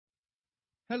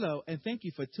Hello, and thank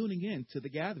you for tuning in to The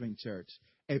Gathering Church,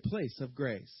 a place of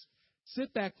grace.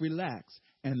 Sit back, relax,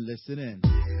 and listen in.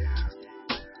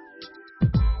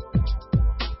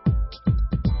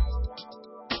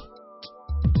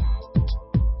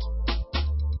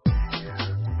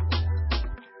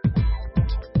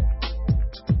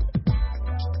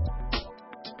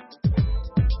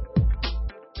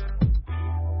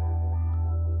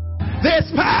 There's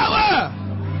power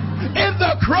in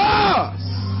the cross.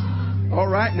 All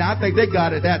right, now I think they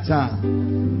got it that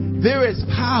time. There is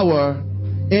power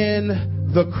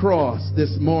in the cross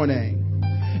this morning.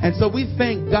 And so we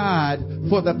thank God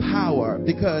for the power,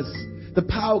 because the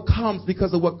power comes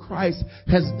because of what Christ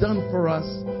has done for us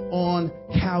on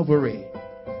Calvary.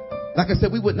 Like I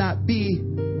said, we would not be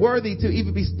worthy to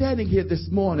even be standing here this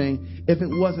morning if it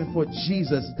wasn't for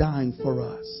Jesus dying for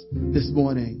us this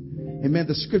morning. Amen.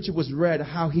 The scripture was read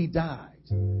how he died,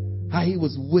 how he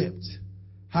was whipped,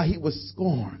 how he was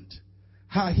scorned,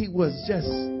 how he was just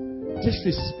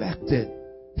disrespected,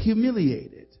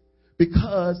 humiliated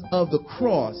because of the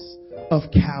cross of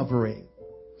Calvary.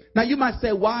 Now you might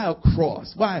say, why a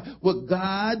cross? Why would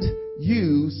God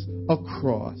use a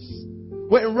cross?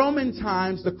 Well, in Roman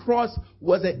times, the cross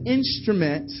was an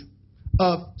instrument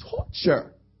of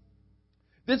torture.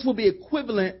 This would be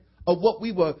equivalent of what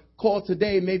we would call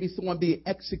today maybe someone being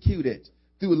executed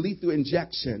through a lethal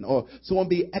injection, or someone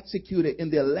being executed in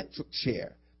the electric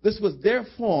chair. This was their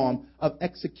form of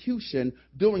execution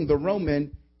during the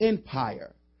Roman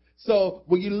Empire. So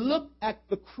when you look at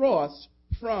the cross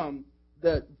from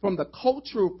the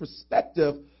cultural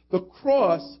perspective, the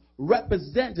cross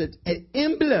represented an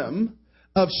emblem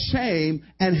of shame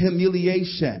and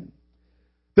humiliation.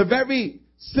 The very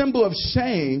symbol of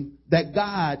shame that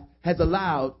God has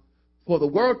allowed for the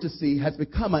world to see has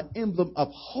become an emblem of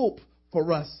hope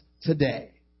for us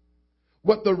today.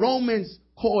 What the Romans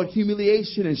called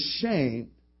humiliation and shame,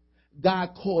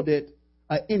 God called it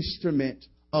an instrument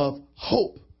of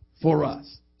hope for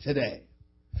us today.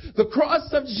 The cross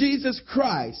of Jesus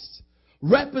Christ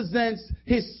represents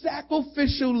his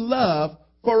sacrificial love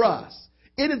for us.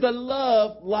 It is a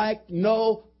love like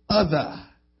no other.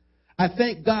 I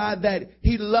thank God that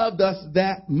he loved us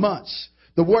that much.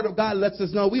 The word of God lets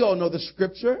us know, we all know the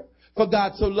scripture. For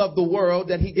God so loved the world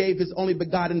that he gave his only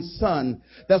begotten Son,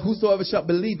 that whosoever shall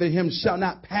believe in him shall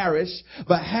not perish,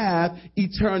 but have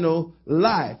eternal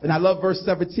life. And I love verse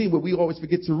 17, where we always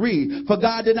forget to read. For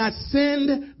God did not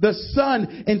send the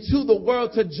Son into the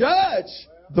world to judge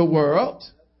the world.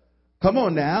 Come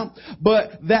on now.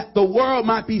 But that the world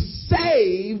might be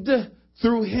saved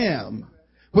through him.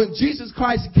 When Jesus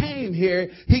Christ came here,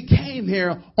 he came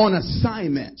here on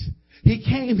assignment. He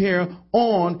came here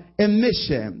on a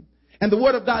mission. And the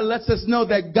word of God lets us know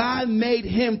that God made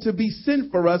him to be sin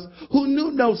for us who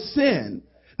knew no sin,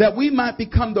 that we might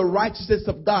become the righteousness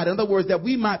of God. In other words, that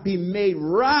we might be made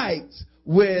right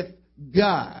with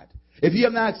God. If you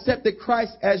have not accepted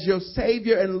Christ as your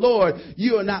Savior and Lord,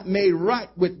 you are not made right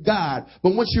with God.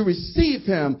 But once you receive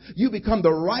him, you become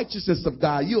the righteousness of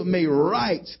God. You are made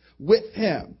right with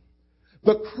him.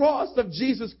 The cross of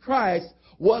Jesus Christ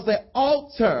was an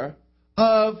altar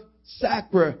of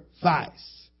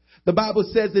sacrifice. The Bible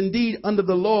says, indeed, under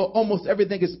the law, almost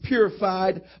everything is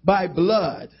purified by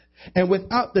blood. And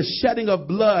without the shedding of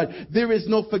blood, there is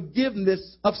no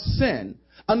forgiveness of sin.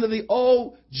 Under the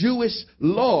old Jewish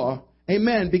law,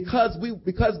 amen, because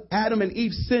Adam and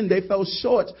Eve sinned, they fell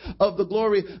short of the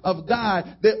glory of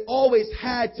God. There always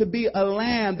had to be a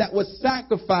lamb that was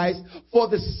sacrificed for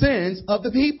the sins of the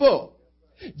people.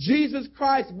 Jesus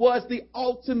Christ was the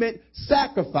ultimate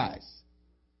sacrifice.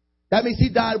 That means he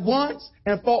died once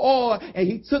and for all, and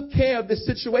he took care of the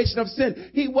situation of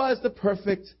sin. He was the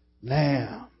perfect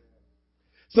lamb.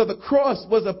 So the cross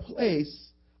was a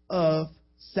place of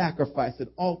sacrifice, an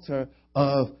altar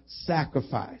of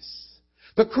sacrifice.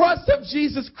 The cross of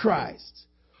Jesus Christ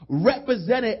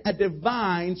represented a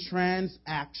divine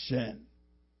transaction.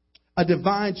 A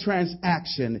divine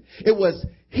transaction. It was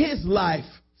his life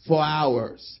for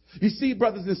ours. You see,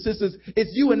 brothers and sisters,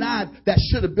 it's you and I that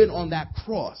should have been on that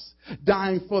cross,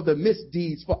 dying for the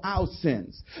misdeeds, for our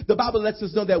sins. The Bible lets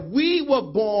us know that we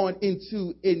were born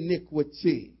into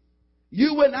iniquity.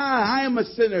 You and I am a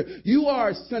sinner. You are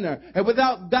a sinner. And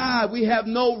without God, we have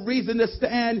no reason to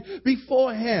stand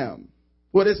before him.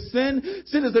 What is sin?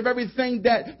 Sin is the very thing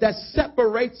that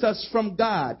separates us from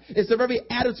God. It's the very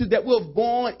attitude that we're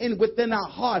born in within our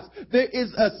hearts. There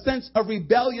is a sense of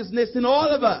rebelliousness in all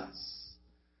of us.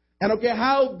 And I don't care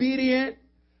how obedient,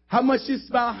 how much you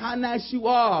smile, how nice you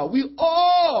are, we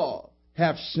all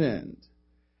have sinned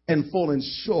and fallen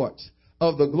short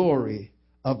of the glory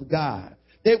of God.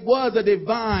 It was a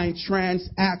divine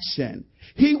transaction.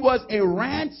 He was a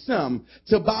ransom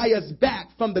to buy us back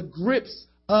from the grips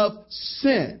of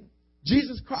sin.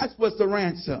 Jesus Christ was the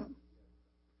ransom.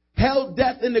 Hell,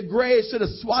 death, and the grave should have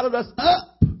swallowed us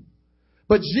up.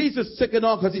 But Jesus took it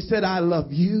on because he said, I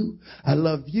love you, and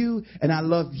I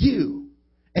love you.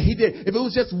 And he did. If it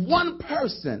was just one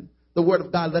person, the word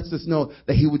of God lets us know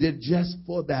that he did just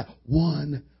for that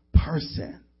one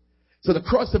person. So the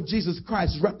cross of Jesus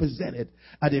Christ represented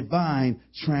a divine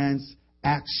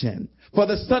transaction. For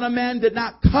the Son of Man did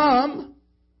not come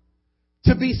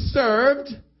to be served,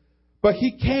 but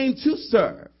he came to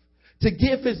serve, to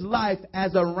give his life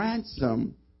as a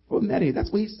ransom for many.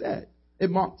 That's what he said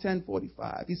in Mark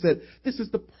 10:45. He said, this is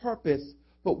the purpose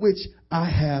for which I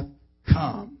have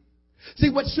come.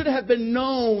 See, what should have been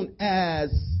known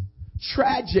as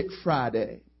Tragic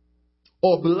Friday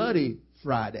or Bloody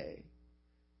Friday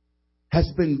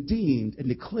has been deemed and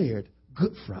declared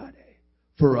Good Friday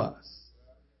for us.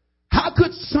 How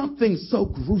could something so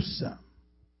gruesome?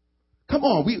 Come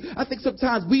on, I think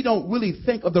sometimes we don't really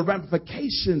think of the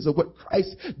ramifications of what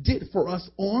Christ did for us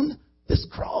on this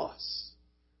cross.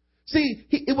 See,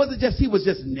 it wasn't just he was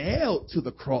just nailed to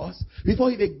the cross. Before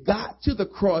he even got to the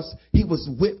cross, he was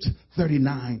whipped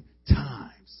 39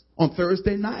 times. On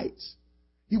Thursday nights,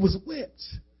 he was whipped.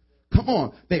 Come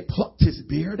on, they plucked his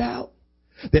beard out.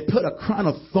 They put a crown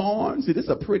of thorns. See, this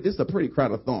is a pretty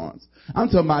crown of thorns. I'm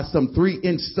talking about some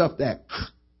 3-inch stuff that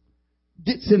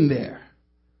gets in there.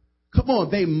 Come on,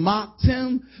 they mocked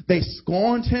him. They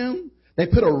scorned him. They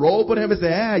put a robe on him and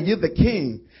said, you're the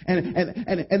king.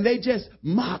 And they just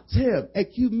mocked him and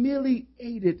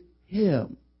humiliated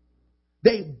him.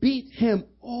 They beat him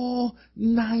all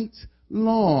night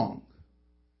long.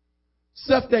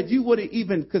 Stuff that you wouldn't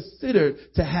even consider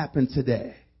to happen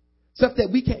today. Stuff that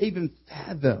we can't even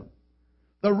fathom.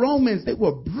 The Romans, they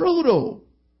were brutal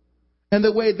in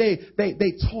the way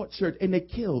they tortured and they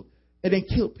killed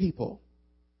people.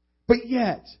 But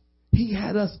yet, he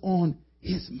had us on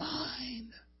his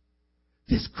mind.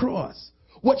 This cross,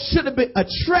 what should have been a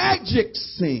tragic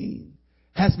scene,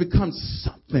 has become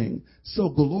something so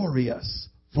glorious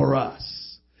for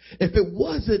us. If it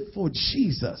wasn't for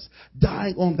Jesus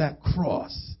dying on that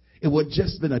cross, it would have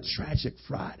just been a tragic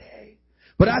Friday.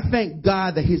 But I thank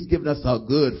God that he's given us a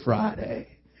good Friday.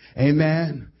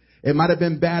 Amen. It might have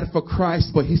been bad for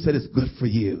Christ, but he said it's good for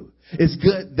you. It's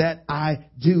good that I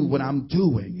do what I'm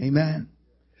doing. Amen.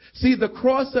 See, the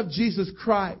cross of Jesus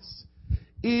Christ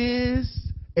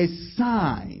is a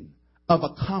sign of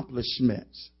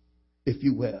accomplishment, if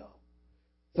you will.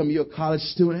 Some of you are college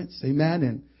students, amen,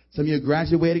 and some of you are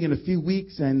graduating in a few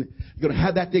weeks, and you're going to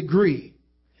have that degree.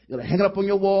 You're going to hang it up on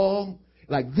your wall.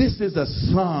 Like, this is a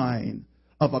sign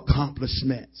of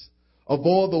accomplishment, of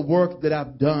all the work that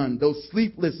I've done, those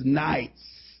sleepless nights.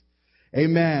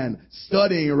 Amen.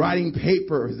 Studying, writing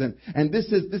papers, and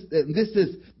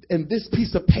this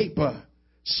piece of paper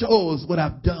shows what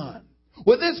I've done.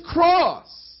 Well, this cross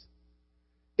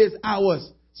is our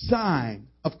sign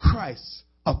of Christ's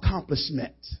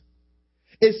accomplishment.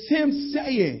 It's him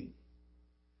saying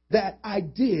that I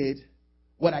did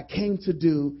what I came to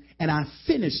do and I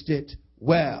finished it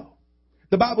well.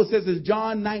 The Bible says in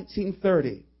John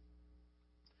 19:30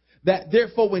 that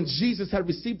therefore when Jesus had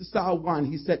received the sour wine,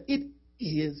 he said, it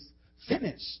is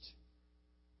finished.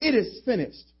 It is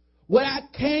finished. What I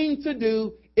came to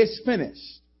do is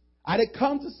finished. I didn't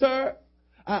come to serve.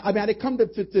 I didn't come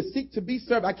to seek to be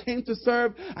served. I came to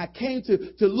serve. I came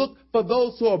to look for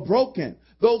those who are broken,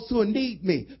 those who need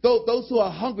me, those who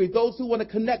are hungry, those who want to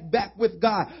connect back with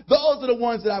God. Those are the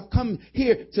ones that I've come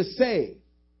here to save.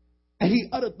 And he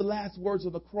uttered the last words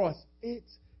of the cross. It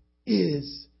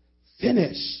is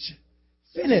finished.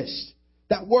 Finished.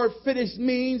 That word finished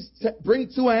means to bring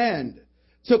to an end,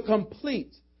 to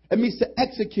complete. It means to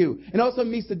execute. It also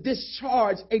means to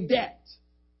discharge a debt.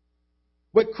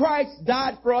 When Christ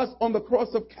died for us on the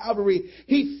cross of Calvary,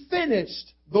 he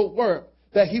finished the work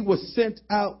that he was sent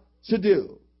out to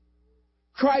do.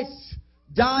 Christ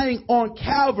dying on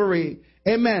Calvary,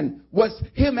 amen, was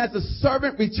him as a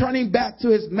servant returning back to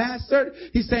his master.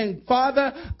 He's saying,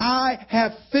 Father, I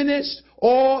have finished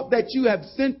all that you have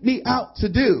sent me out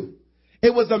to do.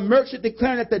 It was a merchant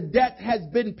declaring that the debt has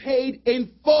been paid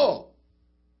in full.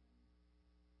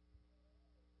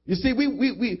 You see,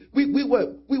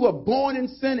 we were born in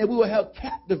sin and we were held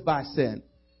captive by sin.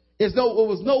 As though there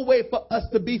was no way for us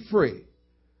to be free.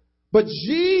 But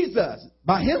Jesus,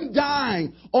 by him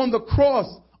dying on the cross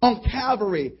on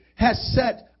Calvary, has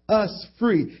set us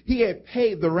free. He had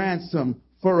paid the ransom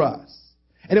for us.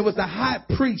 And it was the high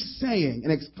priest saying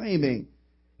and exclaiming,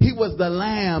 he was the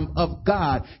Lamb of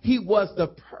God. He was the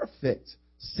perfect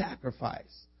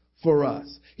sacrifice for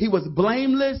us. He was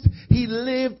blameless. He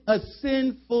lived a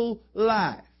sinful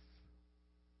life.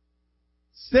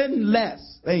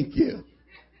 Sinless. Thank you.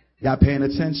 Y'all paying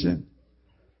attention?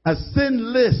 A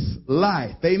sinless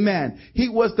life. Amen. He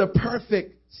was the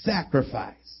perfect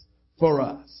sacrifice for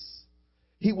us.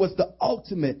 He was the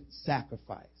ultimate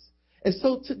sacrifice. And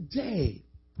so today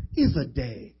is a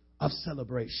day of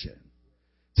celebration.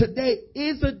 Today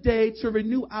is a day to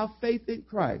renew our faith in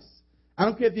Christ. I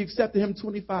don't care if you accepted him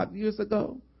 25 years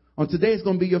ago. On today is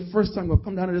going to be your first time to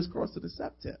come down to this cross to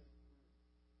accept him.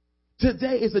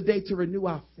 Today is a day to renew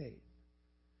our faith.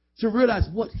 To realize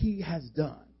what he has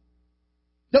done.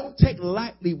 Don't take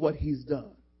lightly what he's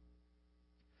done.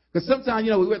 Because sometimes,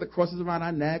 we wear the crosses around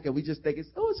our neck and we just think it's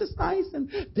just nice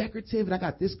and decorative. And I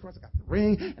got this cross, I got the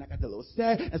ring, and I got the little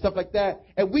set and stuff like that.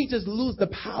 And we just lose the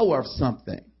power of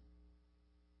something.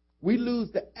 We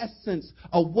lose the essence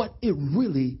of what it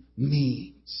really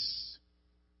means.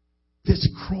 This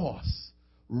cross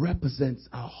represents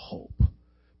our hope.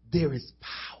 There is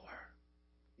power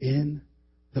in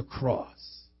the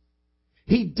cross.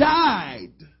 He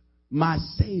died, my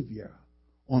Savior,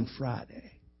 on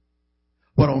Friday.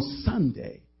 But on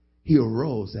Sunday, he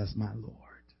arose as my Lord.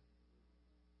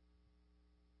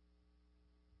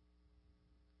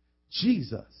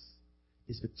 Jesus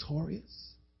is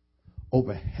victorious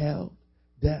over hell,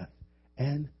 death,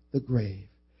 and the grave.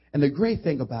 And the great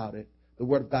thing about it, the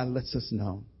Word of God lets us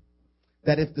know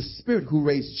that if the Spirit who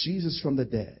raised Jesus from the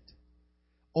dead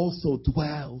also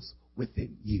dwells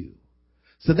within you.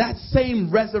 So that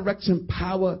same resurrection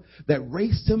power that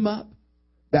raised him up,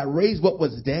 that raised what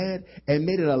was dead and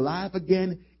made it alive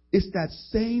again, it's that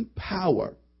same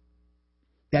power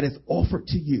that is offered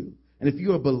to you. And if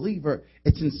you're a believer,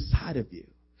 it's inside of you.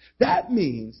 That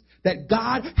means that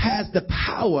God has the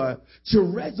power to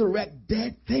resurrect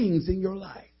dead things in your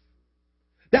life.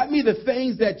 That means the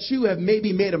things that you have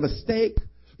maybe made a mistake,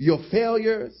 your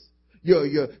failures,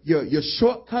 your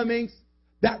shortcomings,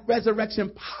 that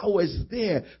resurrection power is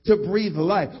there to breathe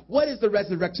life. What is the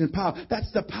resurrection power?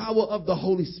 That's the power of the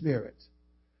Holy Spirit.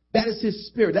 That is his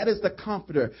Spirit. That is the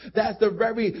comforter. That's the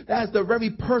very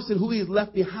person who he's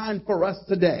left behind for us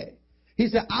today. He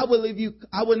said, I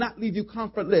will not leave you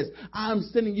comfortless. I'm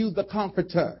sending you the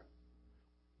comforter.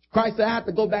 Christ said, I have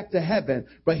to go back to heaven,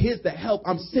 but here's the help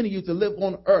I'm sending you to live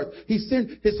on earth. He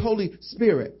sent his Holy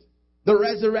Spirit, the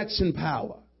resurrection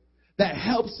power that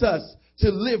helps us to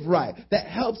live right, that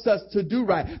helps us to do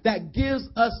right, that gives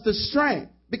us the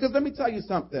strength. Because let me tell you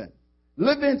something.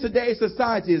 Living in today's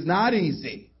society is not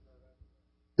easy.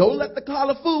 Don't let the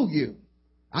collar fool you.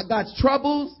 I got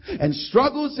troubles and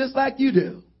struggles just like you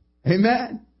do.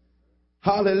 Amen.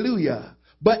 Hallelujah.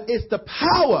 But it's the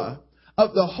power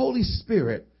of the Holy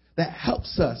Spirit that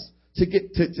helps us to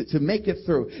get to make it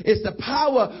through. It's the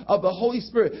power of the Holy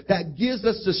Spirit that gives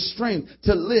us the strength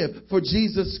to live for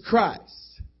Jesus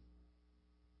Christ.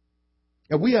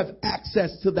 And we have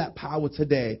access to that power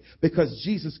today because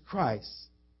Jesus Christ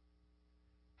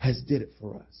has did it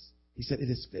for us. He said, it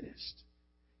is finished.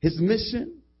 His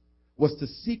mission was to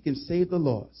seek and save the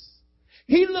lost.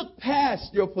 He looked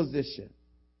past your position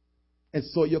and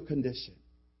saw your condition.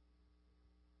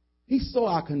 He saw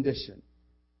our condition.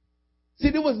 See,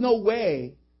 there was no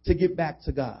way to get back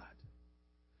to God.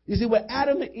 You see, when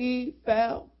Adam and Eve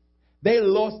fell, they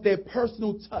lost their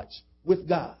personal touch with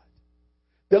God.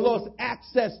 They lost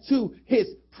access to his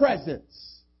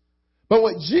presence. But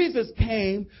when Jesus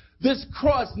came, this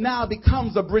cross now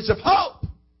becomes a bridge of hope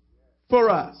for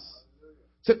us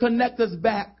to connect us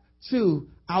back to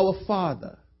our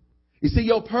Father. You see,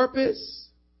 your purpose,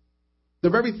 the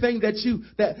very thing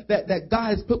that God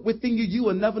has put within you, you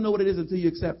will never know what it is until you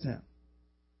accept him.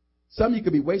 Some of you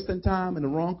could be wasting time in the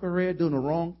wrong career, doing the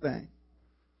wrong thing,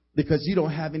 because you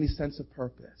don't have any sense of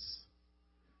purpose.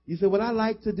 You say, well, I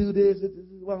like to do this. This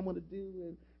is what I want to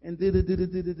do. Is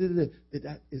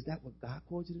that what God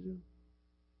called you to do?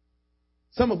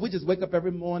 Some of we just wake up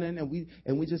every morning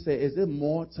and we just say, is there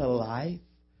more to life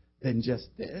than just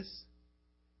this?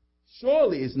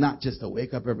 Surely it's not just to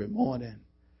wake up every morning,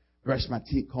 brush my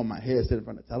teeth, comb my hair, sit in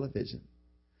front of television.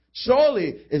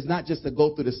 Surely it's not just to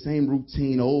go through the same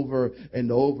routine over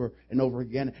and over and over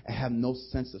again and have no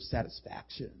sense of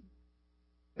satisfaction.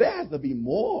 There has to be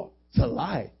more to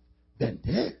life than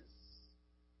this.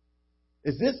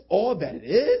 Is this all that it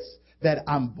is? That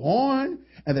I'm born,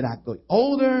 and then I go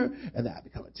older, and then I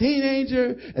become a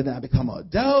teenager, and then I become an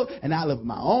adult, and I live on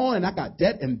my own, and I got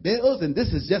debt and bills, and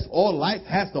this is just all life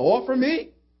has to offer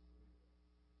me?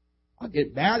 I'll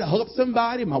get married, I'll hook up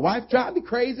somebody, my wife drives me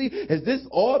crazy. Is this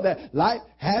all that life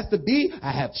has to be?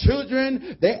 I have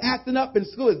children, they're acting up in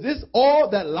school. Is this all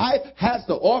that life has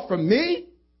to offer me?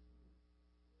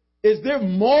 Is there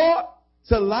more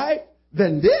to life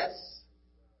than this?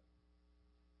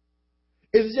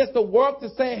 Is it just the work to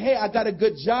say, hey, I got a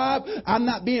good job. I'm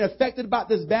not being affected by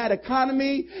this bad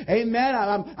economy. Amen.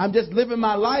 I'm just living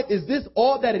my life. Is this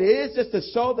all that it is, just to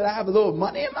show that I have a little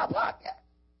money in my pocket?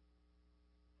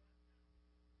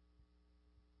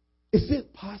 Is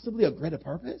it possibly a greater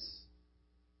purpose?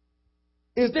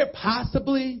 Is there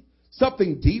possibly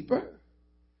something deeper?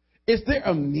 Is there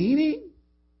a meaning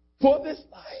for this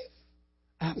life?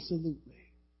 Absolutely.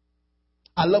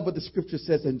 I love what the scripture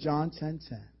says in John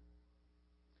 10:10.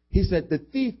 He said, the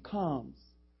thief comes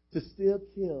to steal,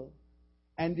 kill,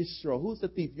 and destroy. Who's the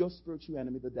thief? Your spiritual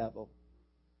enemy, the devil.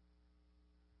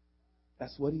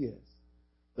 That's what he is.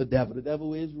 The devil. The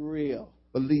devil is real.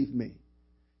 Believe me,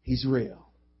 he's real.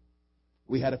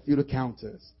 We had a few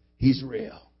encounters. He's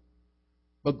real.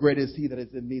 But greater is he that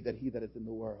is in me than he that is in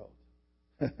the world.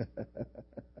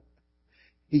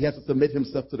 He has to submit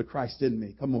himself to the Christ in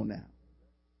me. Come on now.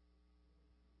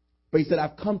 But he said,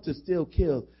 I've come to steal,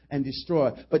 kill, and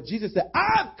destroy. But Jesus said,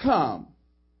 I've come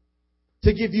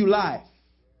to give you life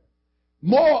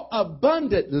more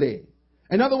abundantly.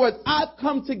 In other words, I've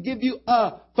come to give you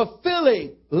a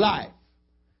fulfilling life.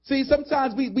 See,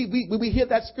 sometimes we hear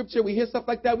that scripture, we hear stuff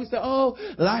like that. We say, oh,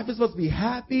 life is supposed to be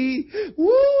happy.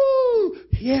 Woo!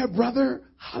 Yeah, brother.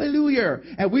 Hallelujah.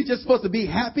 And we're just supposed to be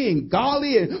happy and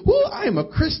golly and, woo, I am a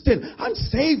Christian. I'm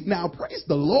saved now. Praise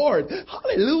the Lord.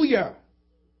 Hallelujah.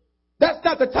 That's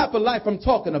not the type of life I'm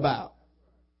talking about.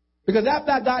 Because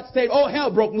after I got saved, all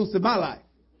hell broke loose in my life.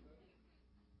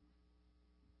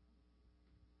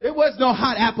 There was no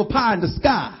hot apple pie in the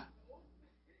sky.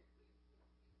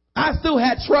 I still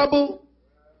had trouble.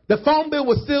 The phone bill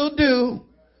was still due.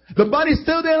 The money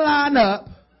still didn't line up.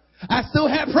 I still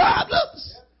had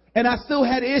problems. And I still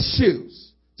had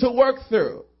issues to work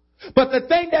through. But the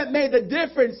thing that made the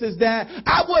difference is that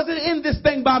I wasn't in this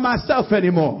thing by myself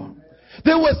anymore.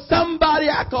 There was somebody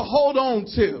I could hold on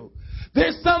to.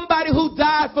 There's somebody who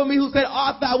died for me who said,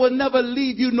 Arthur, I will never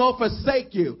leave you nor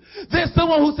forsake you. There's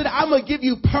someone who said, I'm going to give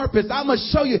you purpose. I'm going to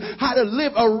show you how to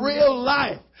live a real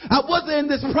life. I wasn't in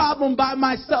this problem by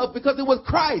myself because it was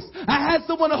Christ. I had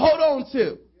someone to hold on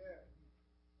to.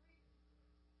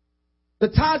 The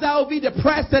times I would be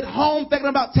depressed at home thinking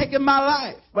about taking my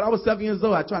life. When I was 7 years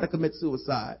old, I tried to commit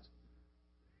suicide.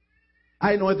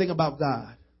 I didn't know anything about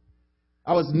God.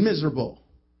 I was miserable.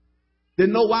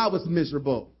 Didn't know why I was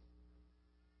miserable.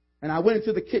 And I went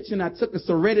into the kitchen, I took a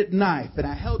serrated knife, and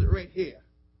I held it right here.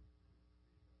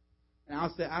 And I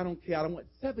said, I don't care. I want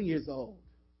 7 years old.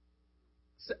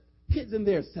 Kids in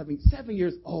there, 7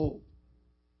 years old.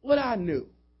 What I knew.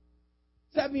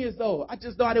 7 years old. I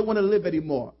just thought I didn't want to live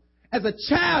anymore. As a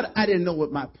child, I didn't know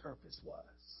what my purpose was.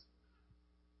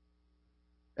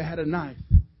 I had a knife,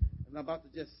 and I'm about to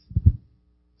just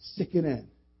stick it in.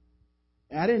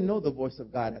 And I didn't know the voice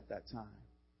of God at that time.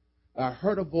 I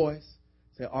heard a voice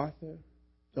say, Arthur,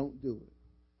 don't do it.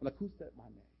 I'm like, who said my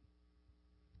name?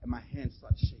 And my hand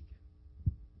started shaking.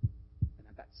 And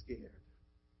I got scared.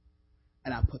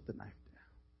 And I put the knife down.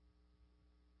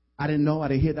 I didn't know. I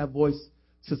didn't hear that voice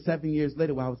till 7 years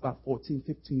later when I was about 14,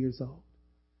 15 years old.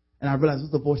 And I realized it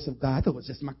was the voice of God. I thought it was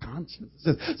just my conscience.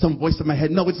 It's just some voice in my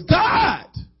head. No, it's God.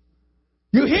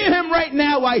 You hear him right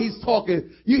now while he's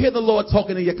talking. You hear the Lord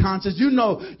talking in your conscience. You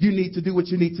know you need to do what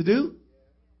you need to do.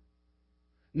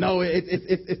 No,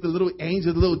 it's the little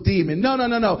angel, the little demon. No.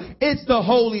 It's the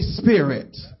Holy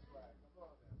Spirit.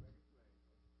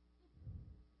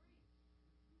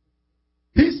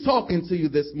 He's talking to you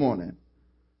this morning.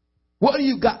 What do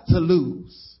you got to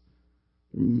lose?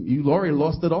 You already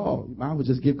lost it all. You might as well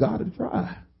just give God a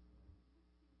try.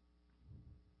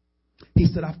 He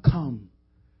said, I've come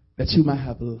that you might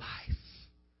have life.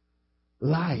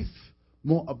 Life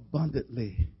more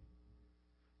abundantly.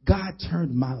 God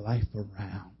turned my life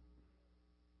around.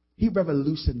 He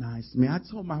revolutionized me. I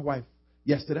told my wife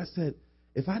yesterday, I said,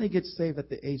 if I didn't get saved at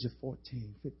the age of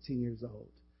 14, 15 years old,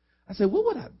 I said, what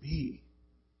would I be?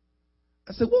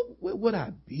 I said, what would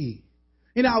I be?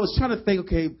 You know, I was trying to think,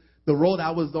 okay, the road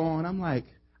I was on, I'm like,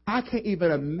 I can't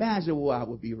even imagine where I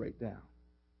would be right now.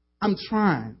 I'm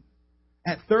trying.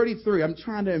 At 33, I'm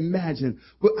trying to imagine,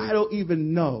 but I don't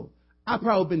even know. I've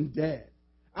probably been dead.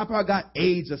 I probably got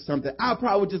AIDS or something. I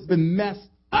probably just been messed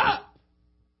up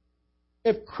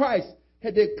if Christ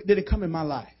didn't come in my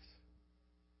life.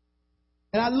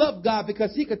 And I love God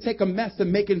because he could take a mess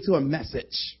and make it into a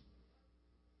message.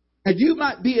 And you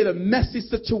might be in a messy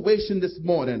situation this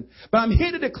morning, but I'm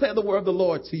here to declare the word of the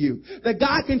Lord to you. That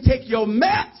God can take your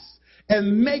mess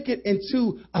and make it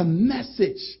into a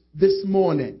message this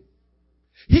morning.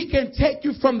 He can take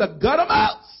you from the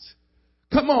guttermost,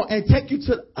 come on, and take you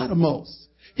to the uttermost.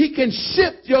 He can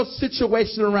shift your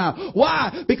situation around.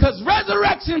 Why? Because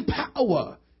resurrection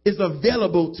power is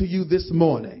available to you this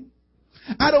morning.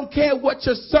 I don't care what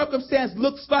your circumstance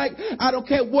looks like. I don't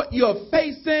care what you're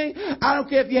facing. I don't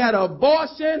care if you had an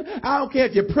abortion. I don't care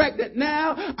if you're pregnant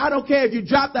now. I don't care if you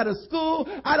dropped out of school.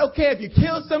 I don't care if you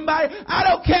killed somebody. I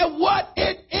don't care what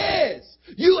it is.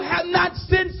 You have not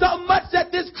sinned so much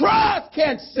that this cross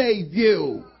can't save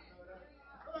you.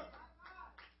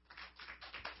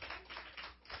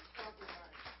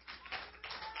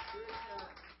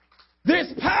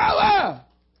 There's power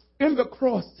in the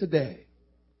cross today.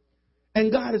 And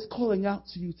God is calling out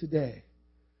to you today.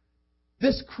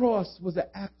 This cross was an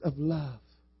act of love.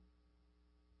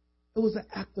 It was an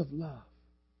act of love.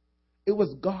 It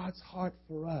was God's heart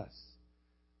for us.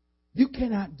 You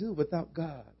cannot do without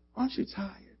God. Aren't you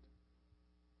tired?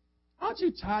 Aren't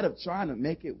you tired of trying to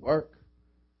make it work?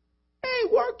 It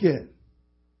ain't working.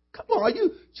 Come on, are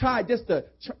you tired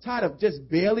of just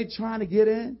barely trying to get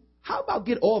in? How about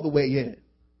get all the way in?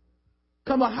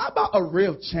 Come on, how about a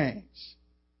real change?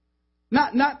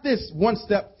 Not this 1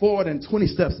 step forward and 20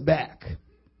 steps back.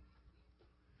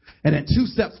 And then 2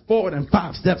 steps forward and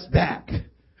 5 steps back.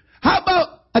 How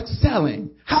about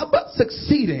excelling? How about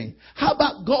succeeding? How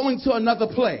about going to another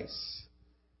place?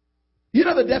 You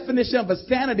know the definition of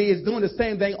insanity is doing the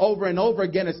same thing over and over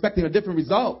again, expecting a different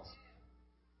result.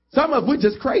 Some of us, we're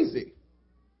just crazy.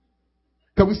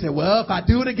 Because we say, well, if I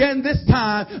do it again this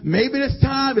time, maybe this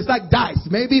time it's like dice.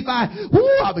 Maybe if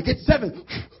I would get 7.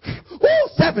 Woo,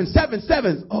 7, 7,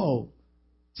 7. Oh,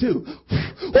 2.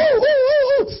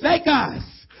 Snake eyes.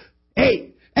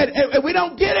 8. And we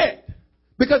don't get it.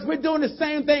 Because we're doing the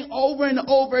same thing over and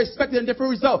over, expecting a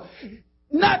different result.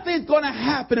 Nothing's going to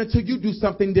happen until you do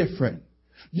something different.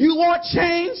 You want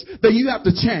change, then you have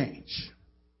to change.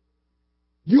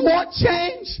 You want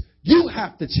change, you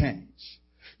have to change.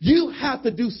 You have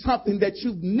to do something that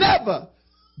you've never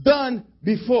done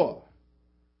before.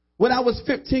 When I was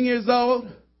 15 years old,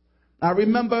 I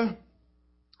remember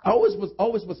I always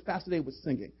was fascinated with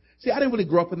singing. See, I didn't really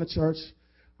grow up in the church.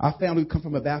 Our family come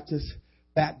from a Baptist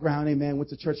background, amen. Went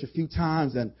to church a few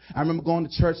times, and I remember going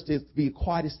to church to be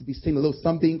quietest, to be singing a little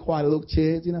Sunbeam choir, a little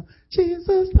kids, you know.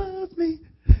 Jesus loves me,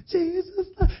 Jesus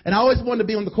loves me. And I always wanted to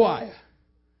be on the choir.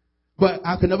 But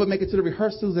I could never make it to the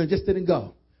rehearsals and just didn't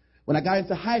go. When I got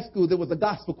into high school, there was a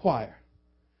gospel choir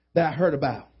that I heard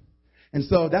about. And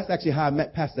so that's actually how I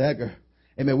met Pastor Edgar.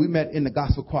 Amen. We met in the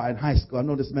gospel choir in high school. I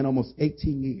know this man almost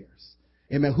 18 years.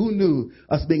 Amen. Who knew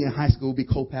us being in high school would be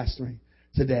co-pastoring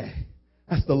today?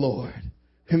 That's the Lord.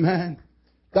 Amen.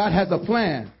 God has a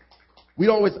plan. We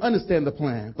don't always understand the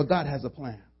plan, but God has a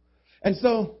plan. And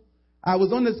so I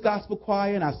was on this gospel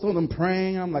choir and I saw them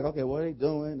praying. I'm like, okay, what are they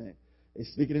doing? They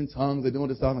speaking in tongues. They're doing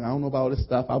this stuff. Like, I don't know about all this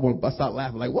stuff. I want to bust out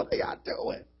laughing. Like, what are y'all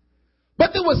doing?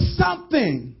 But there was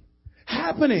something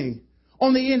happening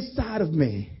on the inside of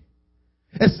me.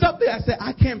 And something I said,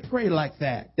 I can't pray like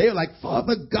that. They were like,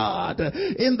 Father God,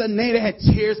 in the name. They had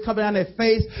tears coming down their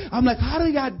face. I'm like, how do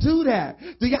y'all do that?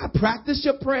 Do y'all practice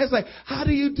your prayers? Like, how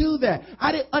do you do that?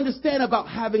 I didn't understand about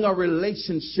having a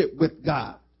relationship with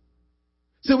God.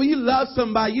 So when you love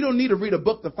somebody, you don't need to read a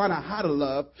book to find out how to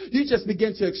love. You just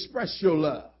begin to express your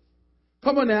love.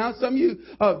 Come on now. Some of you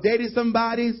dated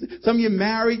somebody. Some of you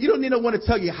married. You don't need no one to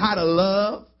tell you how to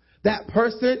love that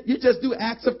person. You just do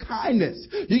acts of kindness.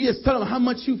 You just tell them how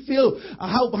much you feel,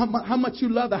 how much you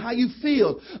love them, how you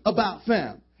feel about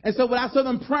them. And so when I saw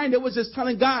them praying, they was just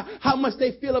telling God how much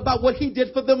they feel about what he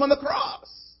did for them on the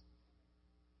cross.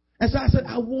 And so I said,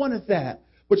 I wanted that.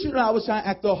 But you know, I was trying to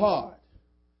act all hard.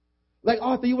 Like,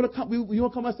 Arthur, you want to come? You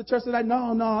want to come us to church tonight? No,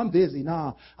 I'm busy.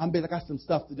 No, I'm busy. I got some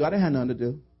stuff to do. I didn't have nothing to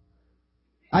do.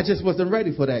 I just wasn't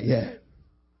ready for that yet.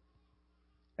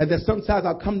 And then sometimes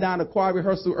I'll come down to choir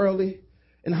rehearsal early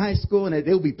in high school, and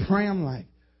they'll be praying. I'm like,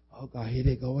 oh God, here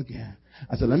they go again.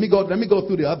 I said, let me go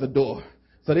through the other door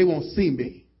so they won't see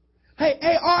me. Hey,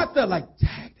 Arthur, like,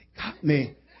 dang, they got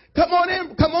me. Come on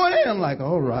in. I'm like,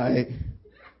 all right.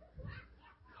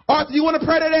 Arthur, you want to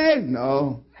pray today?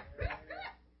 No.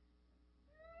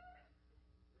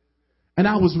 And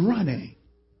I was running.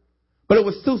 But it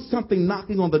was still something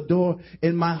knocking on the door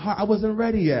in my heart. I wasn't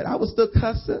ready yet. I was still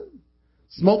cussing.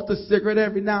 Smoked a cigarette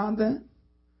every now and then.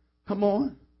 Come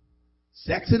on.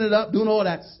 Sexing it up, doing all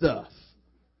that stuff.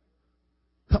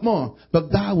 Come on.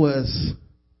 But God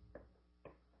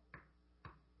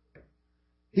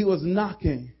he was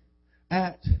knocking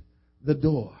at the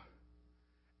door.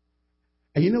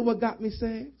 And you know what got me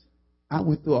saved? I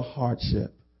went through a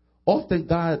hardship. Often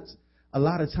God, a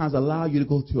lot of times, allow you to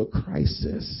go through a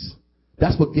crisis.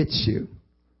 That's what gets you.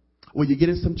 When you get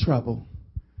in some trouble.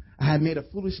 I had made a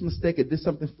foolish mistake. I did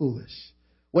something foolish.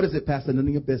 What is it, Pastor? None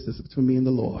of your business between me and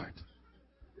the Lord.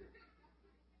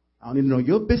 I don't even know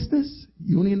your business.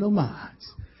 You don't even know mine.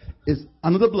 It's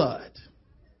under the blood.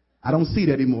 I don't see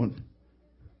that anymore.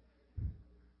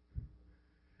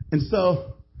 And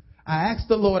so I asked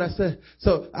the Lord, I said,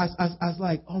 I was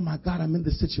like, oh my God, I'm in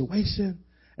this situation.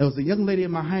 There was a young lady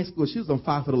in my high school. She was on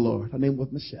fire for the Lord. Her name was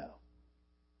Michelle.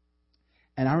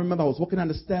 And I remember I was walking down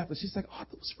the staff and she's like, oh,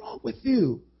 what's wrong with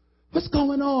you? What's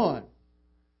going on?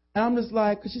 And I'm just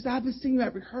like, because she said, I've been seeing you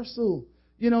at rehearsal,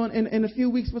 in a few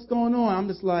weeks, what's going on? I'm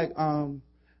just like, I'm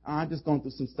just going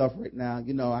through some stuff right now.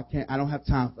 I don't have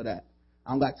time for that.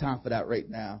 I don't got time for that right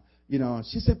now.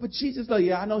 She said, but Jesus,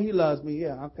 yeah, I know he loves me.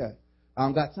 Yeah, okay. I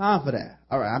don't got time for that.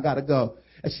 All right, I got to go.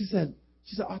 And she said,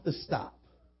 Arthur, stop.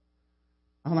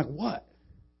 I'm like, what?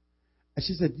 And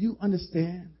she said, do you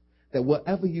understand that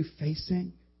whatever you're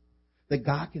facing, that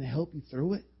God can help you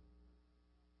through it?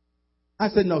 I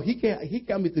said, no, he can't. He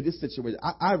got me through this situation.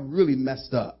 I really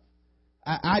messed up.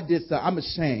 I did so. I'm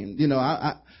ashamed.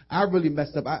 I really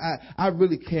messed up. I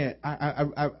really can't.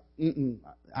 I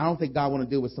don't think God want to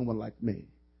deal with someone like me.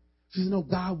 She said, no,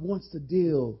 God wants to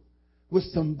deal with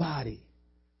somebody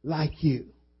like you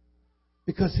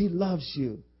because he loves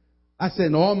you. I said,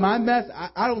 in all my mess,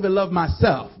 I don't even love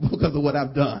myself because of what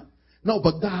I've done. No,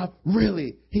 but God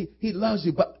really, he loves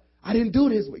you. But I didn't do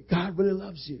this way. God really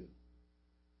loves you.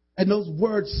 And those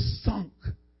words sunk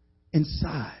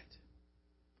inside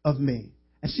of me.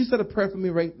 And she said a prayer for me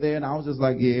right there. And I was just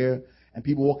like, yeah. And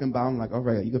people walking by, I'm like, all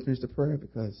right, you going to finish the prayer?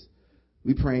 Because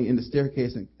we praying in the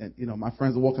staircase. And my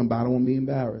friends are walking by. I don't want to be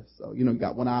embarrassed. So, you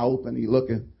got one eye open and you're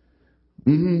looking.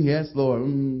 Yes, Lord.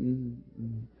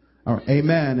 All right.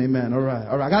 Amen. Amen. All right.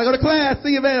 I got to go to class. See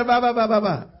you, man. Bye, bye, bye, bye,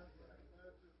 bye.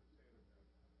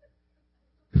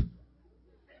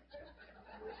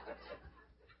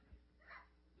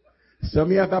 Some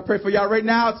of you, if I pray for y'all right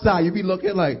now outside, you be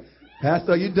looking like,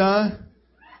 Pastor, are you done?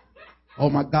 Oh,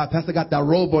 my God, Pastor got that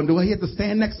robe on. Do he have to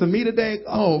stand next to me today?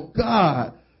 Oh,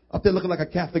 God. Up there looking like a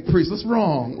Catholic priest. What's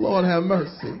wrong? Lord have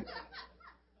mercy.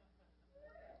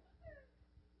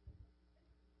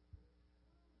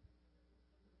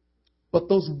 But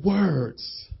those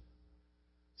words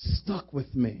stuck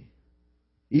with me.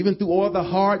 Even through all the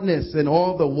hardness and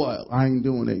all the what? I ain't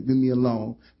doing it. Leave me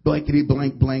alone. Blankety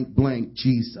blank, blank, blank,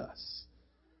 Jesus.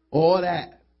 All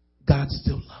that. God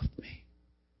still loved me.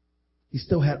 He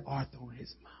still had Arthur on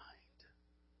his mind.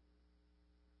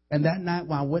 And that night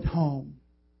when I went home,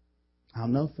 I'll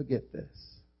never forget this.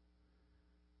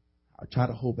 I'll try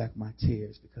to hold back my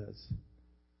tears because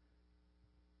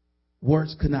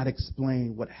words could not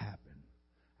explain what happened.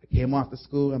 I came off to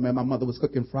school. I mean, my mother was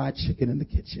cooking fried chicken in the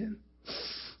kitchen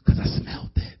because I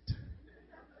smelled it.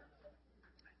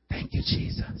 Thank you,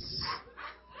 Jesus.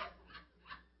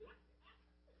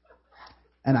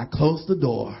 And I closed the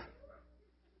door.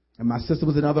 And my sister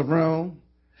was in another room.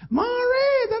 Maury,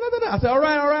 da, da, da, da. I said, all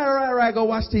right. Go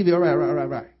watch TV. All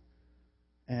right.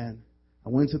 And I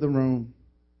went to the room.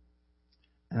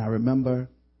 And I remember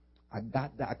I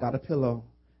got a pillow.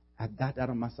 I got that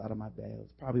on my side of my bed. It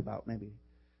was probably about maybe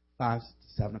 5 to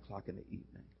 7 o'clock in the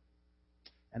evening.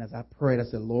 And as I prayed, I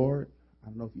said, Lord, I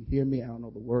don't know if you hear me. I don't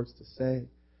know the words to say.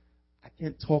 I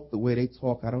can't talk the way they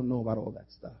talk. I don't know about all that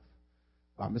stuff.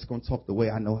 But I'm just going to talk the way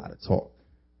I know how to talk.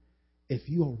 If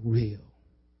you're real,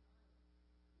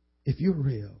 if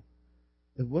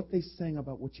what they're saying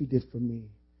about what you did for me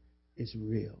is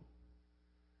real,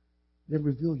 then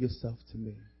reveal yourself to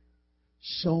me.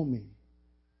 Show me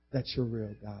that you're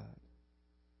real, God.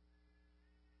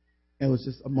 It was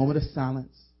just a moment of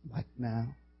silence, like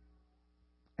now.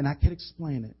 And I can't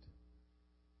explain it.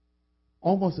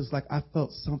 Almost it's like I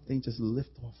felt something just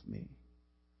lift off me.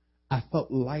 I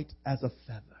felt light as a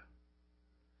feather.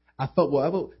 I felt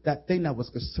whatever that thing that was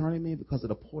concerning me because of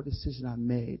the poor decision I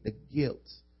made, the guilt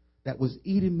that was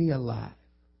eating me alive,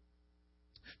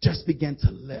 just began to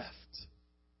lift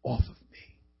off of me.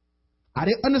 I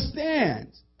didn't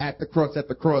understand at the cross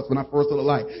when I first saw the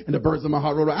light and the birds in my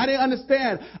heart rolled out. I didn't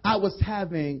understand I was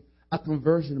having a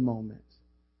conversion moment.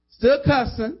 Still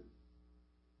cussing,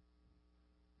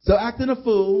 still acting a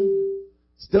fool,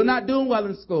 still not doing well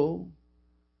in school,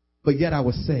 but yet I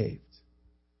was saved.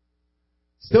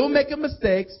 Still making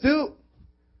mistakes, still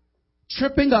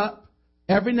tripping up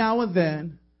every now and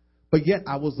then, but yet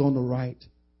I was on the right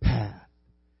path.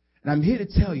 And I'm here to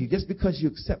tell you, just because you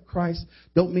accept Christ,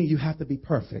 don't mean you have to be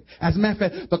perfect. As a matter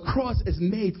of fact, the cross is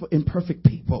made for imperfect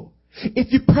people.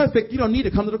 If you're perfect, you don't need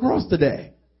to come to the cross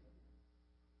today.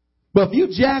 But if you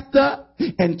jacked up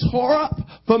and tore up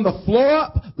from the floor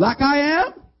up like I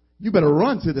am, you better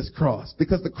run to this cross,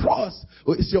 because the cross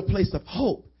is your place of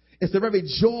hope. It's the very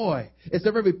joy. It's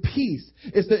the very peace.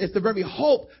 It's the very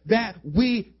hope that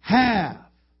we have,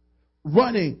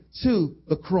 running to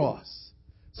the cross.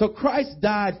 So Christ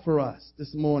died for us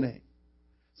this morning.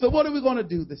 So what are we going to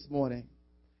do this morning?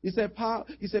 You said,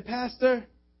 Pastor,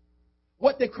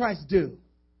 what did Christ do?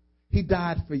 He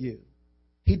died for you.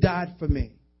 He died for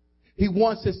me. He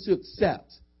wants us to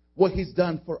accept what he's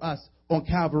done for us on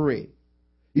Calvary.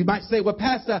 You might say, well,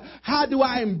 Pastor, how do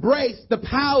I embrace the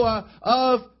power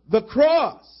of the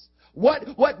cross? What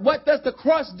does the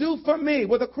cross do for me?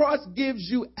 Well, the cross gives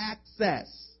you access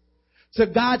to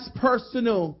God's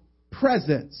personal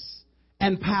presence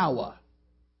and power.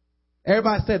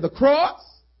 Everybody say, the cross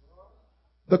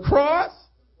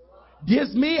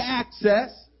gives me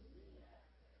access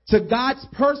to God's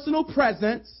personal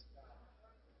presence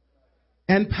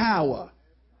and power.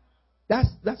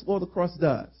 That's what the cross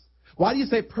does. Why do you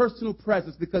say personal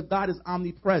presence? Because God is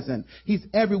omnipresent. He's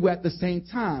everywhere at the same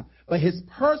time. But his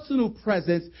personal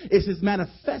presence is his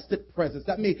manifested presence.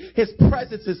 That means his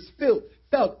presence is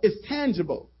felt, is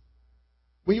tangible.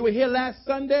 When you were here last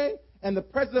Sunday and the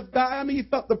presence of God, I mean, you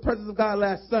felt the presence of God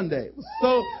last Sunday. It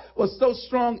was so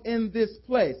strong in this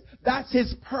place. That's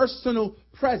his personal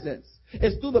presence.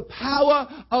 It's through the power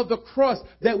of the cross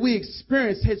that we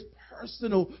experience his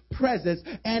personal presence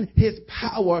and his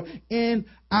power in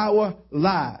our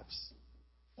lives.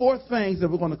 4 things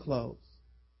that we're going to close.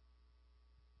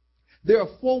 There are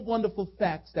 4 wonderful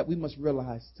facts that we must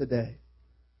realize today.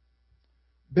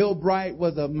 Bill Bright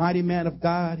was a mighty man of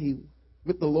God. He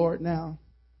with the Lord now.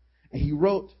 And he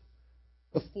wrote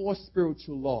the 4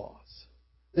 spiritual laws.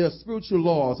 There are spiritual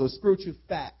laws or spiritual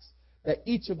facts that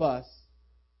each of us,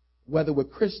 whether we're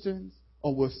Christians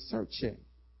or we're searching,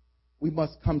 we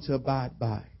must come to abide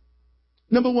by.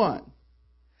 Number 1,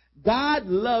 God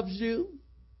loves you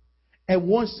and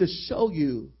wants to show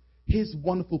you his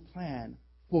wonderful plan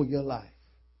for your life.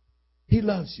 He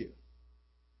loves you.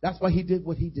 That's why he did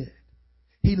what he did.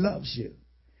 He loves you.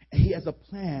 And he has a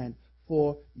plan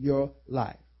for your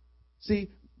life. See,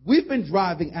 we've been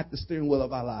driving at the steering wheel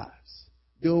of our lives,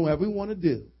 doing whatever we want to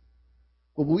do.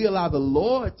 But when we allow the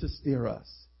Lord to steer us,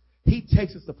 he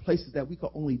takes us to places that we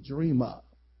could only dream of.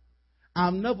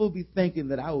 I'll never be thinking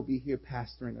that I will be here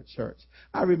pastoring a church.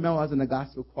 I remember I was in the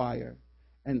gospel choir,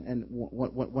 and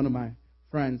one of my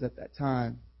friends at that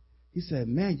time, he said,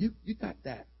 man, you got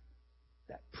that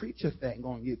preacher thing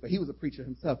on you. But he was a preacher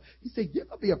himself. He said, you're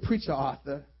going to be a preacher,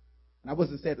 Arthur. And I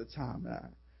wasn't saying at the time. I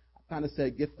kind of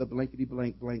said, get the blankety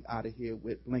blank blank out of here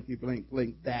with blankety blank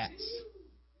blank that.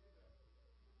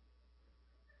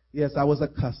 Yes, I was a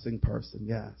cussing person.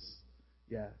 Yes.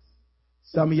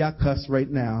 Some of y'all cuss right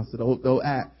now, so don't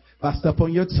act. If I step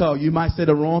on your toe, you might say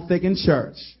the wrong thing in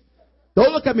church.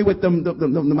 Don't look at me with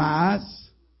them eyes.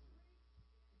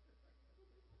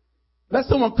 Let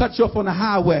someone cut you off on the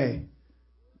highway.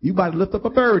 You about to lift up a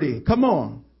birdie. Come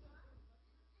on.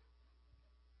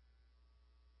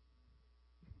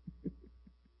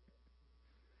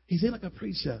 He said, like a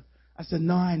preacher. I said,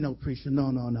 no, I ain't no preacher.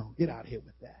 No. Get out of here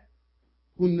with that.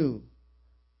 Who knew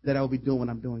that I would be doing what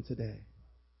I'm doing today?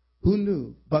 Who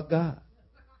knew but God?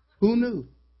 Who knew?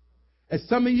 And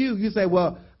some of you say,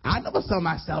 well, I never saw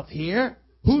myself here.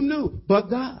 Who knew but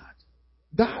God?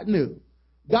 God knew.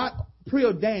 God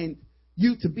preordained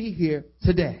you to be here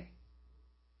today.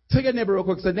 Tell your neighbor real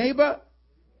quick. Say, neighbor,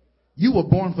 you were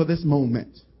born for this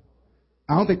moment.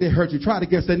 I don't think they heard you. Try it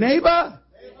again. Say, neighbor,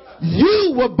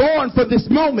 you were born for this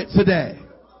moment today.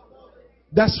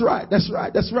 That's right.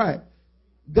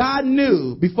 God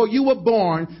knew before you were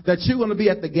born that you were going to be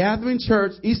at the Gathering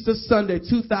Church Easter Sunday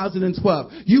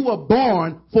 2012. You were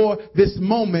born for this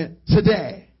moment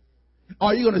today.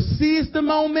 Are you going to seize the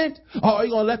moment, or are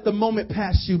you going to let the moment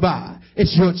pass you by?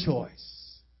 It's your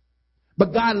choice.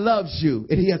 But God loves you,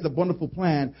 and he has a wonderful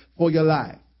plan for your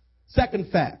life.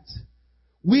 Second fact,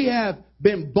 we have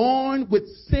been born with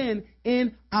sin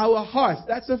in our hearts.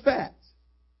 That's a fact.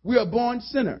 We are born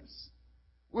sinners.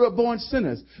 We are born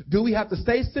sinners. Do we have to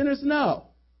stay sinners? No.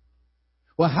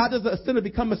 Well, how does a sinner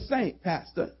become a saint,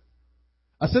 Pastor?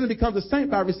 A sinner becomes a saint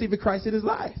by receiving Christ in his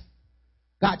life.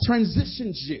 God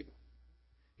transitions you.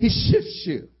 He shifts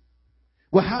you.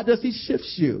 Well, how does he shift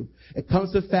you? It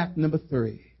comes to fact number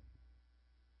 3.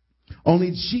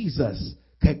 Only Jesus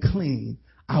can clean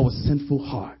our sinful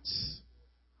hearts.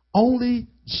 Only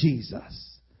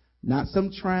Jesus. Not some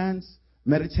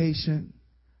meditation,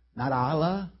 not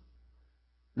Allah,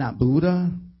 not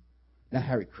Buddha, not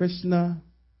Hare Krishna,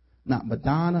 not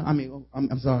Madonna.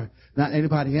 I'm sorry, not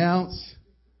anybody else.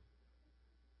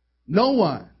 No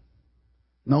one.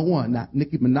 Not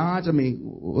Nicki Minaj.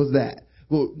 What was that?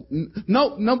 Well,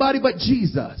 no, nobody but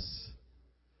Jesus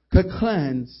could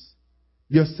cleanse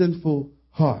your sinful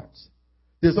heart.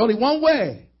 There's only one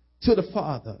way to the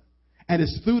Father, and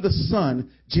it's through the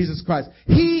Son, Jesus Christ.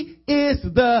 He is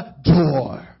the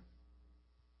door.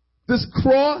 This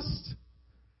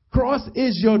cross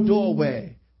is your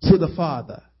doorway to the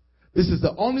Father. This is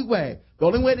the only way. The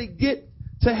only way to get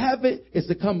to heaven is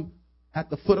to come at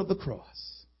the foot of the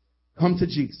cross. Come to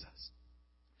Jesus.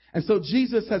 And so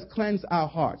Jesus has cleansed our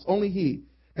hearts. Only He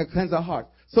can cleanse our hearts.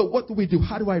 So what do we do?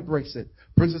 How do I embrace it?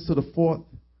 Brings us to the fourth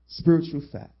spiritual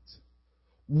fact.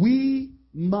 We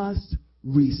must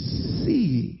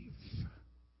receive.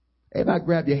 Everybody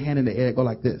grab your hand in the air and go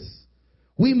like this.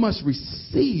 We must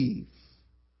receive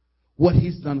what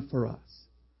He's done for us.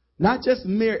 Not just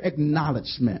mere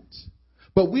acknowledgement,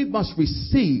 but we must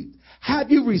receive.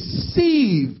 Have you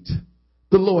received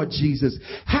the Lord Jesus?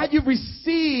 Have you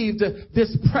received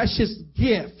this precious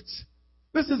gift?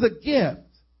 This is a gift.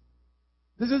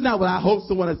 This is not what I hope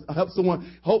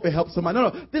it helps somebody.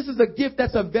 No. This is a gift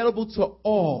that's available to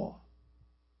all.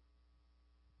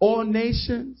 All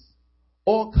nations,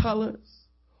 all colors,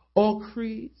 all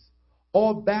creeds,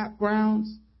 all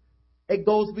backgrounds. It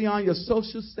goes beyond your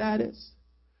social status,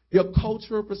 your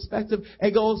cultural perspective.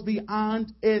 It goes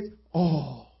beyond it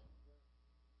all.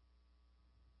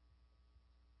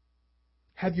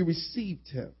 Have you received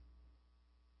Him?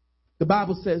 The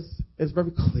Bible says it's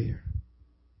very clear.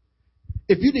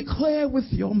 If you declare with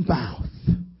your mouth,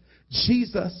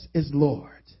 Jesus is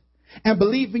Lord, and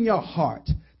believe in your heart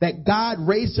that God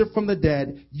raised Him from the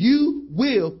dead, you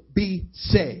will be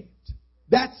saved.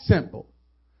 That's simple.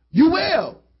 You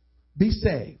will be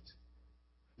saved.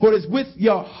 For it is with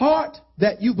your heart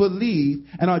that you believe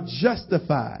and are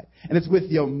justified, and it's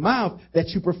with your mouth that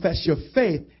you profess your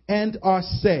faith and are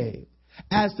saved.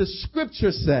 As the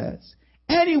scripture says,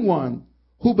 anyone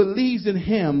who believes in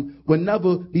Him will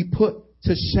never be put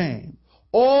to shame.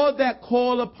 All that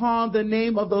call upon the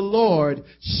name of the Lord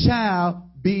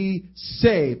shall be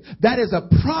saved. That is a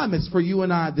promise for you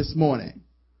and I this morning,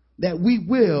 that we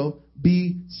will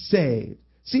be saved.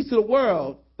 See, to the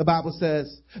world, the Bible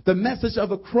says, the message of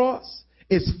the cross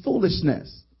is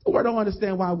foolishness. The world don't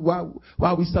understand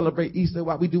why we celebrate Easter,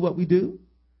 why we do what we do.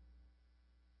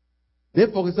 They're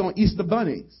focused on Easter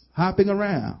bunnies hopping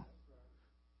around.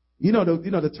 You know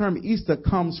the term Easter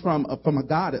comes from a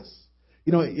goddess.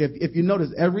 If you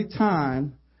notice, every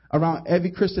time around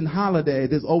every Christian holiday,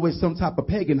 there's always some type of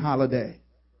pagan holiday.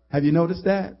 Have you noticed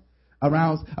that?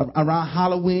 Around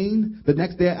Halloween, the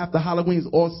next day after Halloween is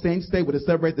All Saints Day, where they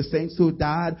celebrate the saints who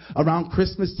died. Around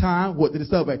Christmas time, what did they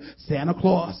celebrate? Santa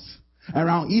Claus.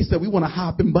 Around Easter, we want to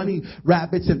hop in bunny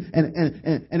rabbits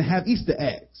and have Easter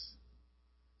eggs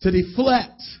to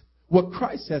deflect what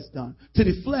Christ has done, to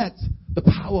deflect the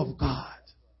power of God.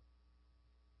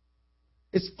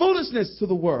 It's foolishness to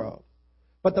the world.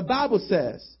 But the Bible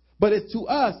says, but it's to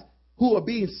us who are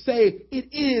being saved,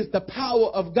 it is the power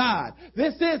of God.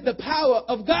 This is the power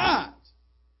of God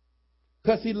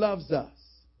because He loves us.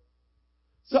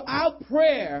 So our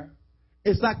prayer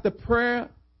is like the prayer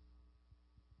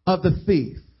of the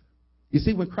thief. You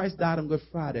see, when Christ died on Good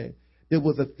Friday, there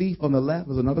was a thief on the left,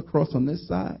 there was another cross on this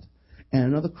side, and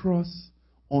another cross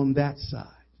on that side.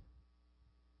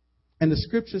 And the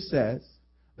scripture says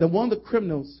that one of the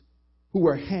criminals who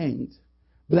were hanged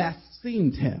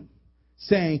blasphemed Him,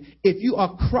 saying, if you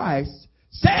are Christ,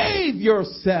 save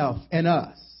yourself and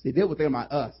us. See, they were thinking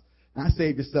about us. Not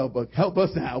save yourself, but help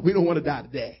us out. We don't want to die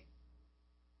today.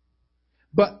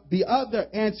 But the other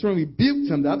answering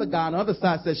rebuked him. The other guy on the other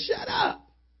side said, shut up.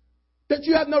 Don't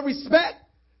you have no respect?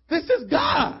 This is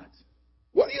God.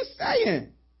 What are you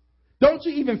saying? Don't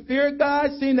you even fear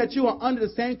God, seeing that you are under the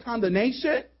same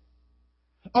condemnation?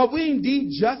 Are we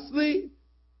indeed justly?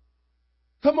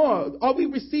 Come on. Are we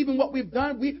receiving what we've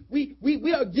done?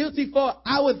 We are guilty for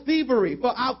our thievery, for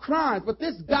our crimes. But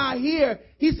this guy here,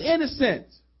 he's innocent.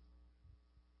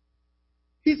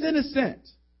 He's innocent.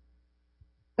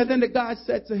 And then the guy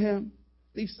said to him,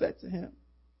 he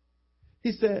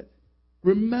said,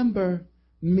 remember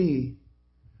me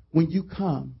when you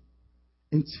come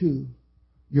into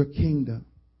your kingdom.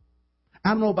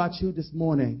 I don't know about you this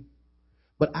morning,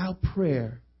 but our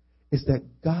prayer is that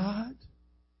God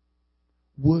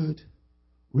would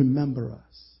remember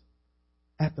us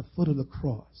at the foot of the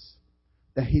cross,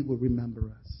 that He would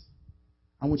remember us.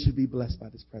 I want you to be blessed by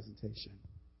this presentation.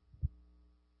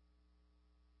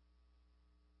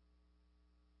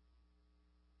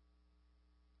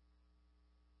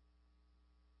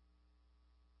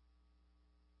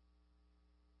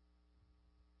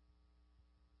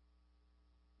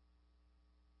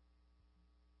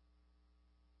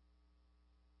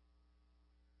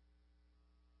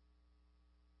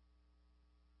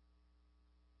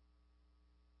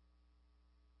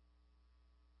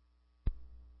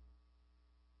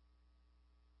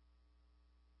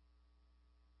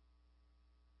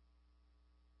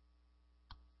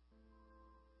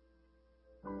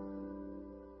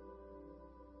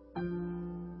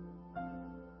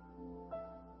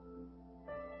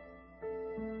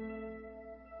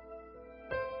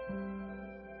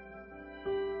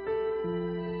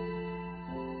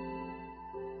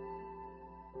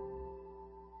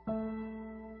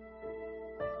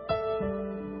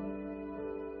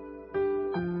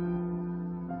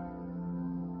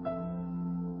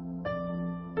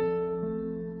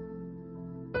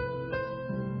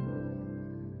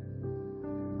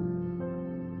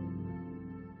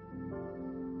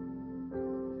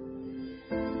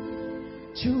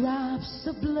 Drops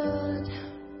of blood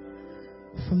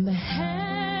from the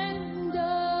hand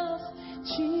of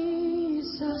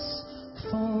Jesus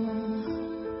fall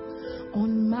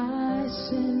on my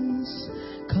sins,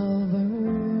 cover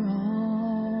all.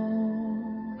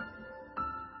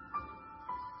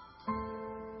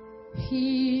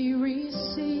 He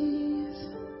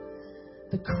received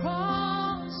the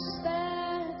cross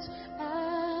that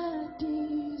I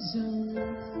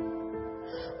deserve.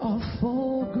 All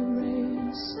for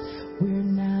grace, we're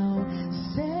now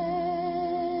saved.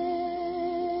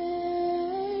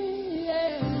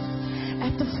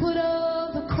 At the foot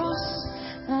of the cross,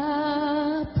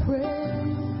 I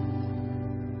pray.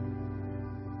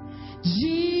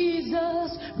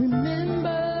 Jesus,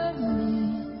 remember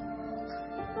me.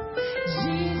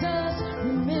 Jesus,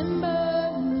 remember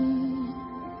me.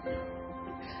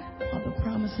 All the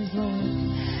promises, Lord.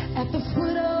 At the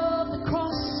foot of the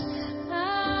cross, I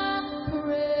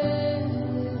pray.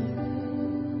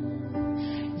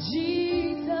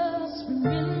 Jesus,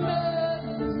 remember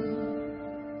me.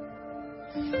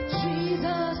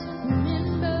 Jesus,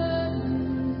 remember me.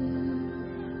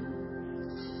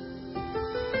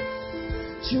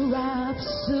 Drops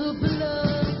of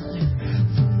blood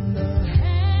from the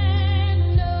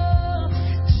hand of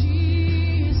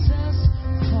Jesus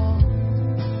fall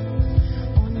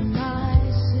on my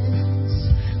sins,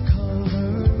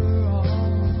 cover all.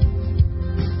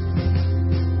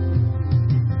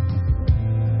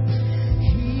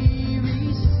 He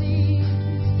received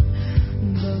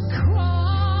the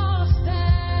cross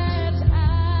that I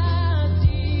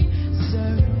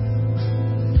deserve.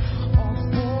 All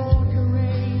for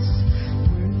grace,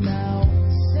 we're now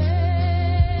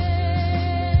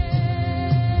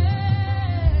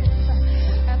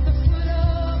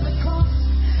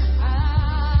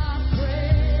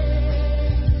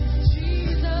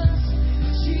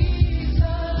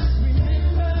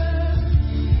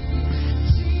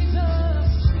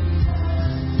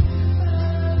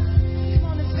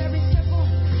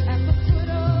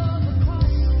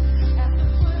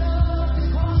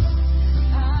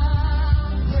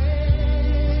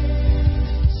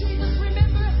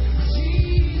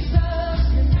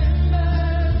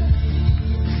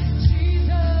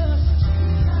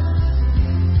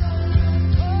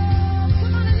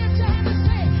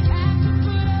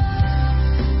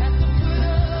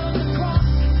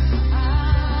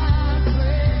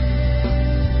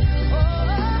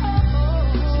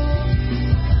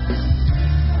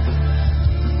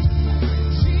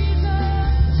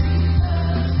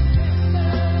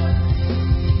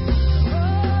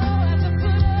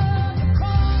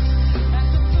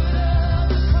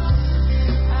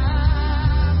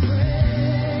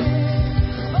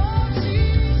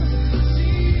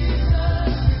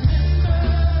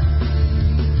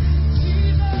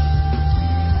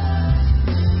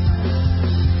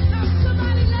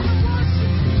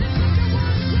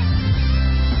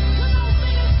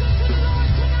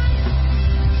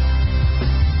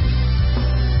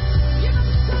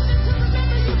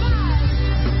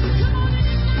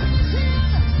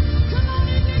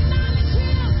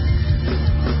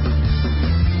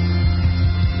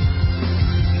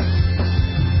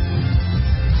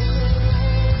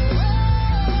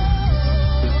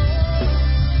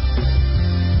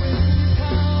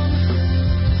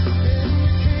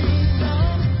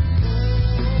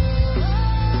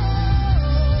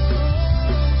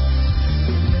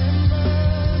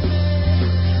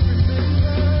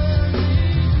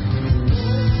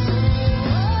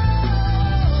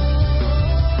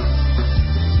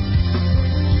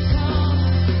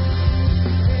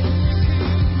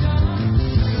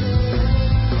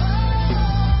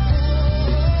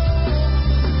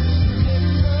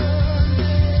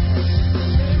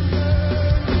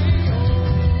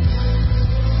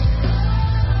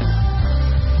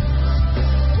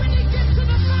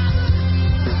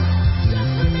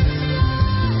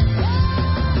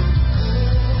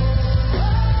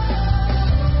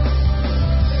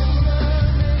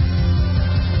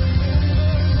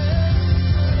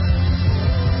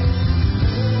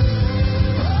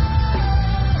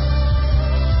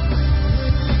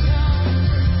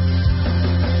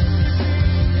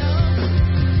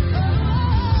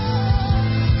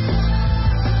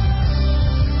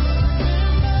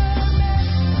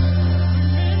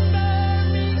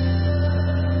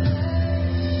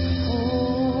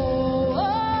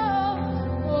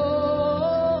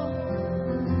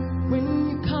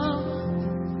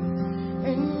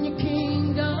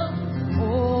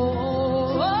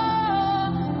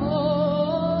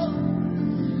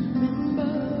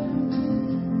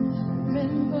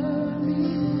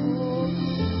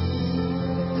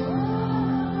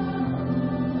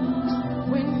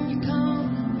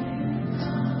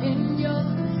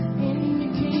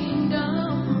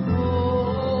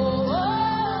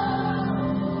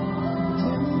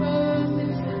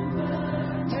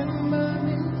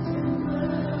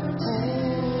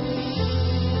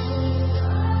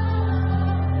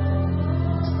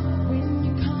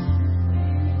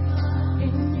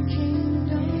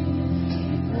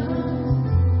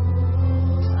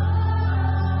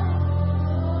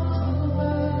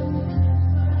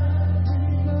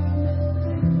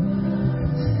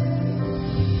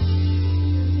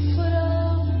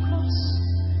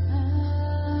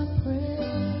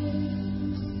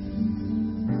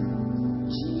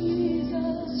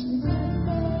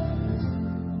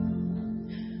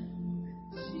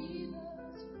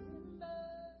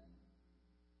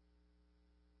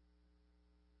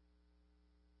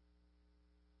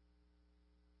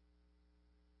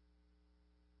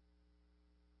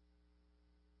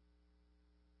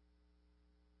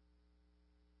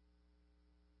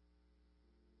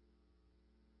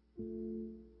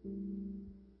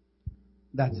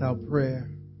That's our prayer,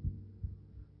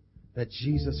 that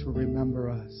Jesus will remember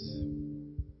us.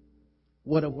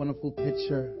 What a wonderful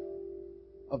picture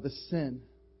of the sin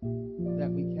that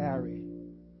we carry.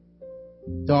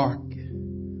 Dark,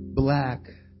 black.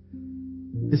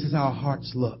 This is how our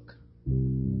hearts look.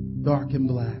 Dark and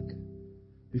black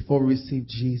before we receive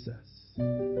Jesus.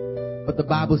 But the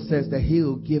Bible says that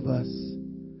He'll give us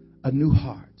a new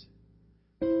heart.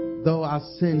 Though our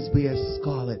sins be as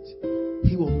scarlet,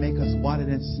 He will make us whiter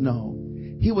than snow.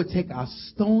 He will take our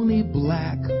stony,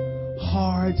 black,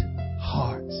 hard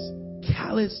hearts,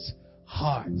 calloused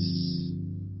hearts.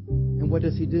 And what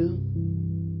does He do?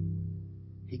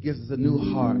 He gives us a new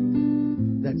heart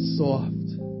that's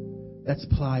soft, that's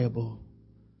pliable,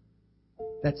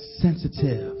 that's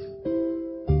sensitive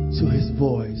to His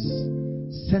voice,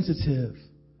 sensitive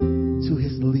to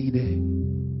His leading.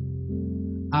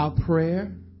 Our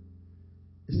prayer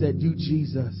is that you,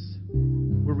 Jesus,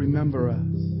 will remember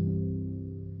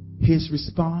us. His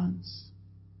response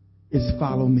is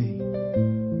follow me.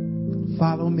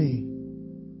 Follow me.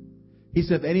 He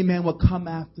said, if any man will come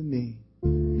after me,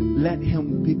 let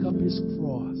him pick up his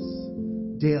cross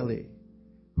daily,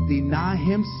 deny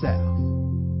himself,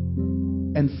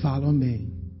 and follow me.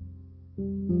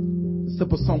 The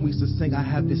simple song we used to sing, I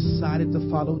have decided to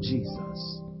follow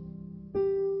Jesus.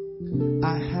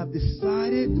 I have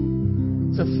decided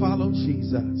to follow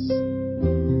Jesus.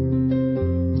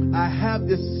 I have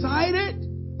decided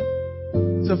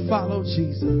to follow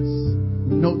Jesus.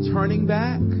 No turning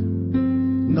back.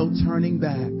 No turning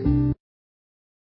back.